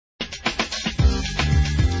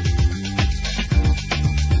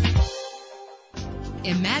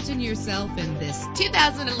Imagine yourself in this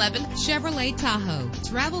 2011 Chevrolet Tahoe.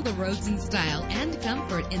 Travel the roads in style and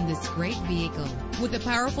comfort in this great vehicle. With a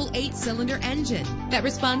powerful 8-cylinder engine that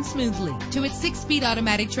responds smoothly to its 6-speed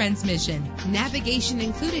automatic transmission. Navigation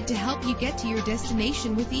included to help you get to your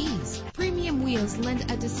destination with ease. Premium wheels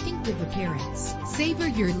lend a distinctive appearance. Savor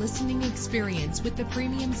your listening experience with the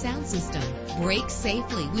premium sound system. Brake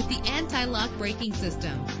safely with the anti-lock braking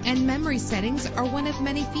system. And memory settings are one of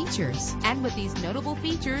many features. And with these notable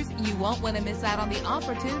features, you won't want to miss out on the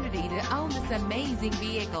opportunity to own this amazing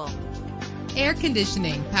vehicle. Air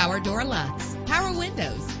conditioning, power door locks, power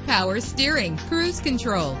windows, power steering, cruise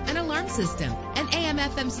control, an alarm system, an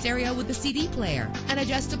AM/FM stereo with a CD player, an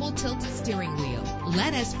adjustable tilt steering wheel.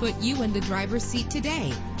 Let us put you in the driver's seat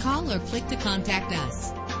today. Call or click to contact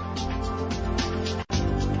us.